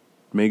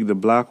make the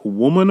black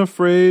woman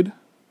afraid,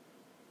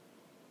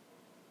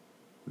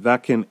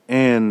 that can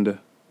end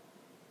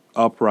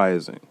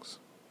uprisings.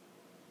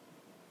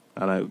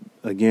 And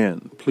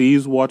again,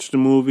 please watch the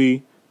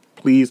movie.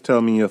 Please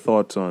tell me your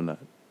thoughts on that.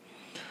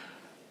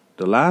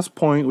 The last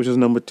point, which is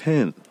number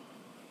 10.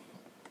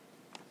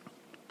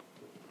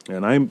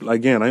 And I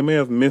may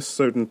have missed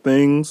certain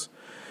things.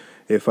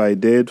 If I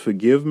did,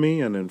 forgive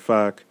me. And in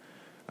fact,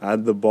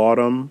 at the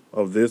bottom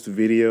of this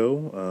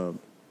video,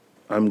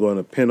 I'm going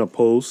to pin a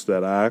post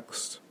that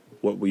asks,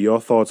 what were your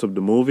thoughts of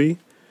the movie?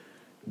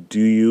 Do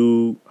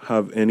you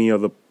have any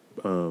other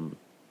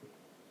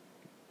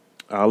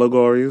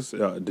allegories?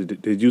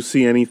 Did you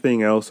see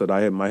anything else that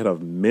I might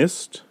have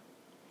missed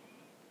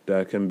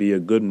that can be a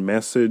good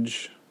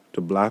message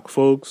to black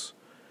folks?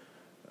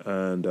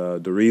 And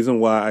the reason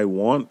why I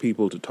want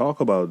people to talk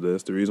about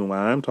this, the reason why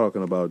I'm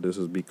talking about this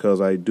is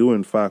because I do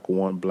in fact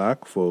want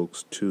black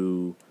folks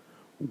to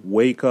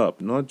wake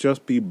up, not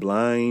just be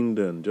blind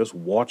and just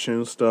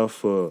watching stuff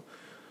for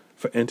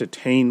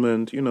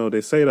entertainment. You know,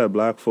 they say that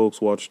black folks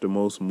watch the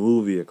most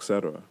movie,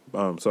 etc.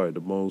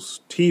 The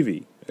most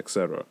TV,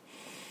 etc.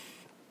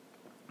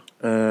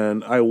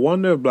 And I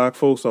wonder if black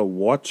folks are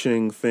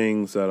watching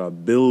things that are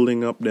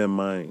building up their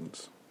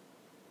minds.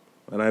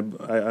 And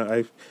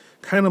I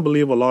kind of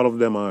believe a lot of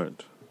them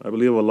aren't. I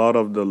believe a lot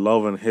of the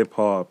love and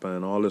hip-hop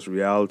and all this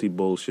reality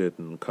bullshit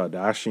and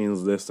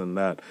Kardashians, this and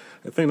that,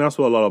 I think that's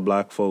what a lot of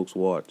black folks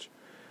watch.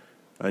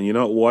 And you're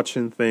not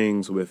watching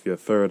things with your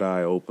third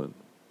eye open.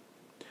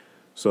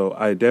 So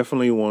I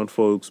definitely want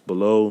folks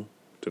below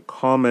to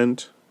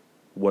comment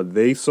what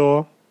they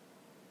saw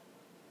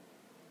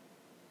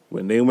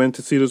when they went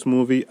to see this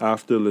movie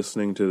after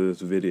listening to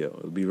this video.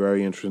 It'll be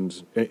very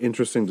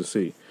interesting to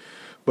see.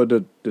 But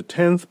the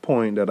 10th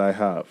point that I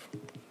have,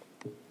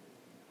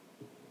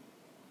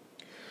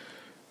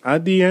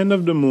 at the end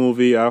of the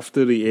movie,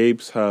 after the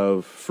apes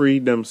have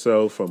freed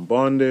themselves from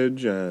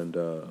bondage and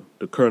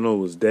the colonel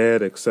was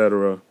dead,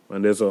 etc.,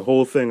 and there's a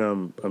whole thing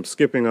I'm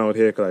skipping out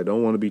here because I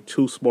don't want to be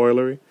too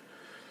spoilery,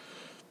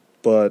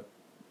 but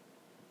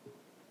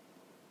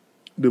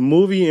the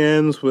movie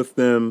ends with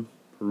them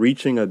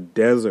reaching a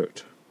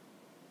desert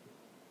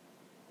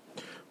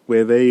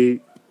where they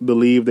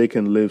believe they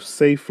can live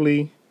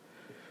safely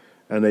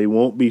and they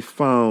won't be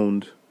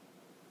found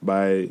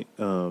by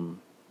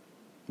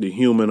the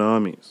human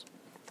armies.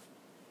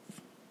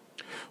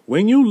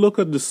 When you look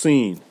at the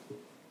scene,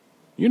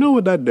 you know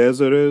what that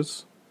desert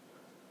is?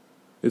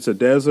 It's a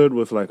desert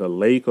with like a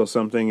lake or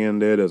something in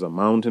there. There's a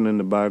mountain in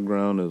the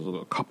background. There's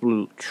a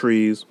couple of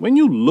trees. When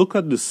you look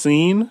at the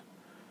scene,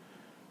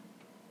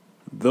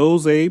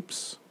 those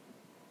apes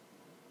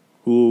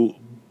who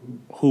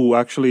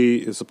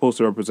actually is supposed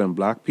to represent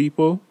black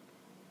people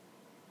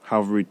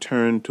have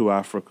returned to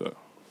Africa.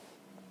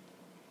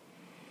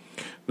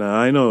 Now,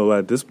 I know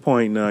at this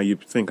point now you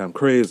think I'm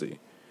crazy.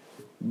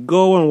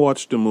 Go and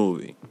watch the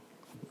movie.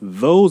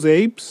 Those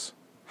apes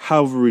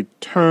have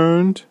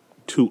returned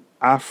to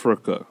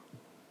Africa.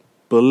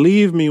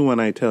 Believe me when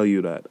I tell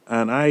you that.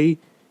 And I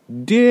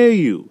dare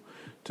you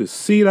to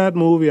see that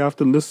movie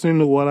after listening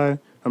to what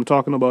I'm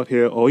talking about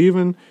here, or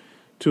even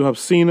to have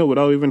seen it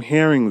without even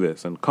hearing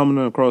this and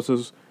coming across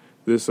this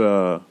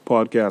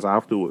podcast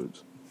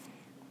afterwards.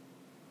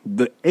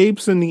 The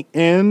apes in the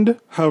end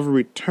have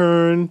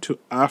returned to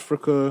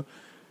Africa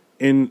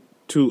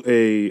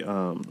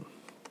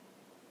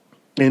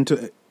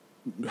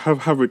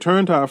have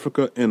returned to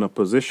Africa in a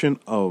position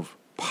of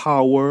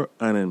power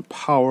and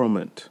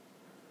empowerment.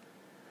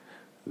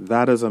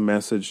 That is a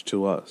message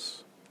to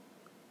us.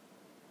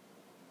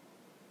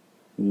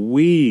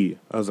 We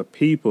as a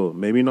people,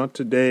 maybe not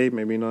today,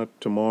 maybe not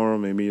tomorrow,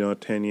 maybe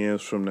not 10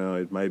 years from now,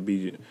 it might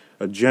be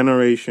a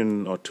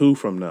generation or two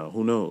from now,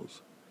 who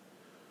knows?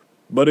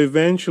 But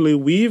eventually,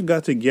 we've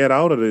got to get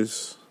out of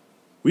this.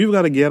 We've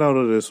got to get out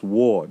of this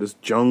war, this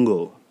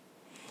jungle.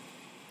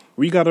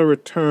 We got to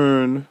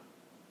return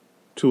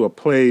to a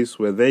place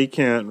where they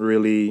can't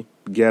really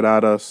get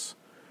at us.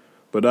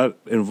 But that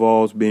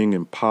involves being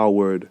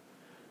empowered.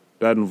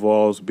 That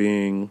involves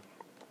being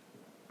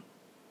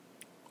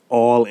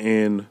all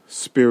in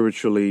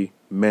spiritually,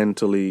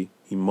 mentally,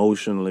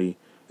 emotionally,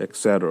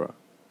 etc.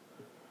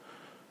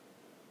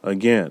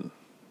 Again,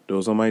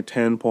 those are my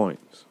 10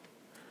 points.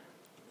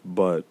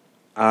 But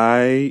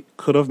I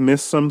could have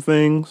missed some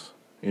things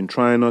in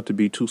trying not to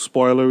be too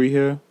spoilery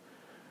here.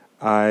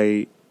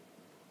 I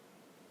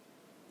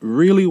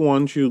really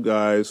want you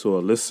guys who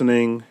are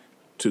listening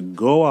to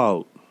go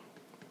out,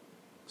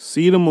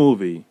 see the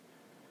movie,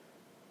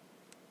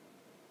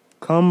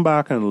 come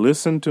back and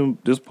listen to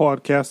this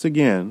podcast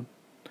again,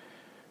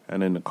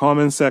 and in the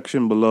comment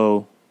section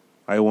below,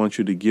 I want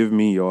you to give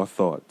me your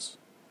thoughts.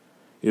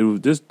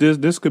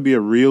 This could be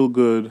a real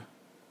good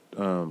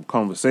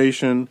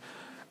conversation.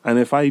 And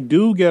if I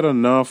do get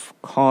enough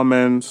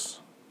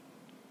comments,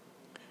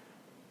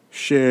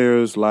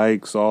 shares,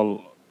 likes,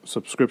 all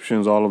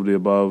subscriptions, all of the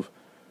above,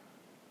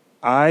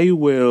 I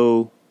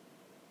will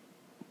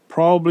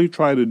probably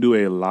try to do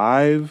a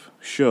live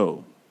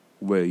show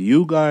where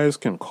you guys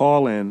can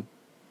call in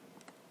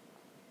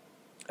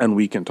and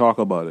we can talk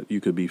about it. You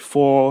could be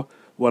for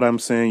what I'm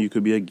saying. You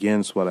could be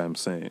against what I'm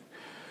saying.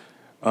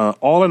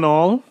 All in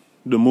all,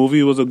 the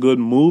movie was a good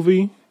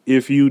movie.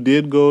 If you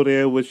did go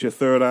there with your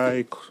third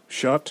eye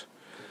shut,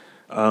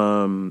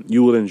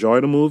 you will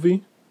enjoy the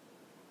movie.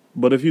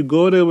 But if you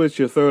go there with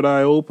your third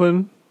eye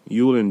open,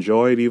 you will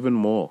enjoy it even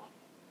more.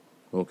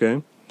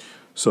 Okay?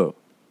 So,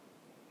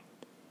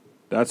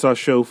 that's our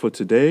show for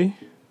today.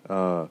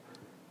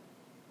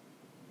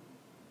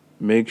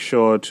 Make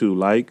sure to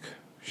like,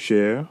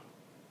 share,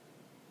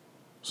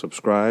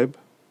 subscribe.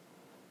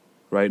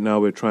 Right now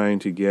we're trying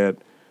to get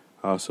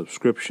our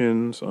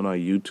subscriptions on our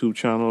YouTube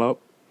channel up.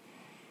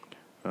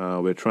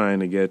 We're trying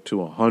to get to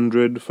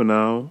 100 for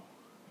now.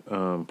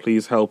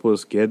 Please help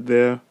us get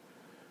there.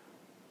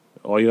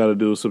 All you got to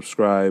do is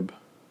subscribe.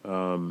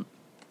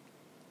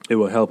 It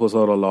will help us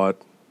out a lot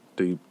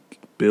to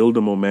build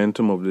the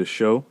momentum of this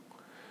show.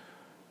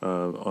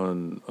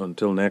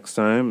 Until next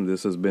time,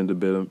 this has been the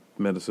Bitter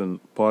Medicine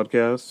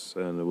Podcast,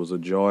 and it was a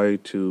joy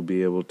to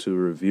be able to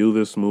review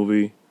this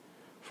movie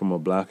from a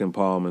black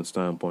empowerment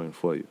standpoint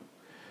for you.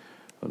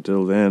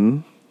 Until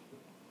then,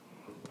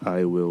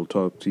 I will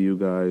talk to you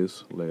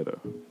guys later.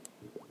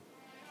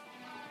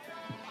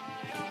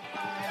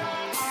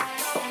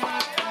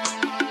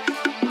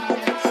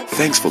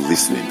 Thanks for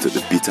listening to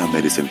the Bitter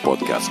Medicine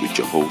Podcast with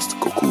your host,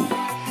 Koku.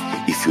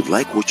 If you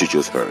like what you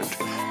just heard,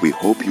 we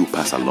hope you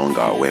pass along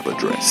our web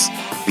address,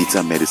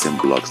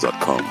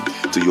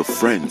 bittermedicineblogs.com, to your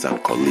friends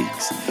and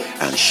colleagues,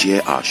 and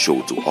share our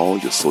show to all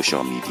your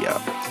social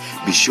media.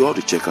 Be sure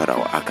to check out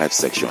our archive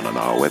section on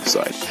our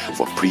website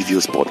for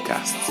previous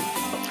podcasts.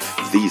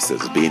 This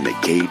has been a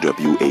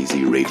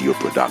KWAZ radio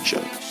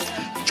production.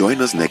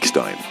 Join us next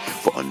time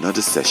for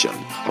another session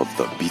of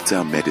the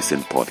Bitter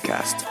Medicine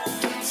Podcast.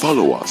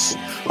 Follow us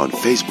on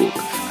Facebook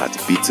at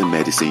Bitter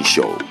Medicine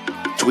Show,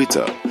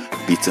 Twitter,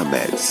 Bitter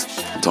Meds,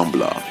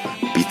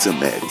 Tumblr, Bitter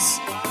Meds,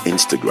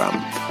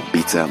 Instagram,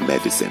 Bitter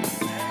Medicine.